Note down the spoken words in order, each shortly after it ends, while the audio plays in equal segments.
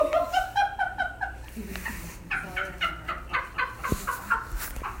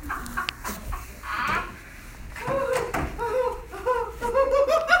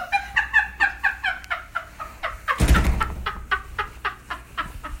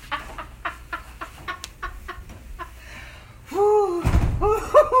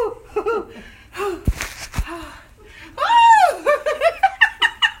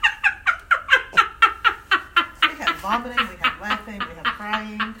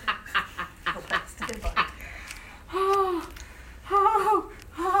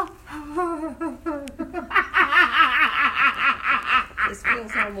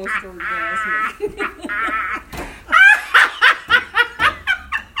almost orgasmic.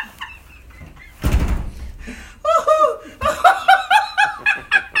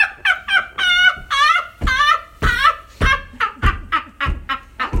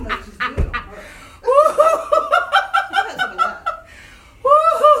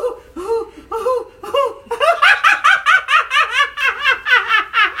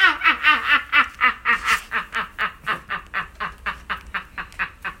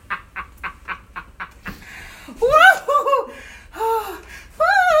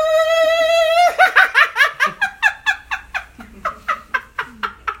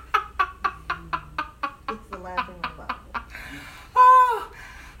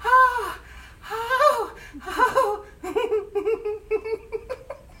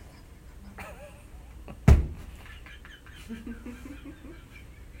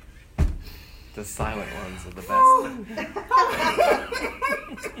 The silent ones are the best.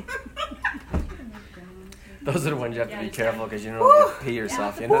 Those are the ones you have to be careful because you don't want to pee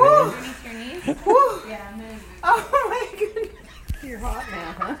yourself. You know what I mean? Underneath your knees? Yeah, I'm gonna. Oh my goodness. You're hot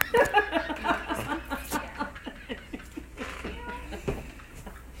now, huh?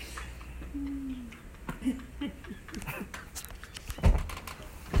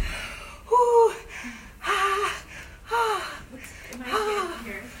 Am I getting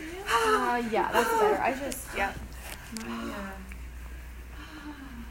here? Yeah, that's better. I just, yeah. My,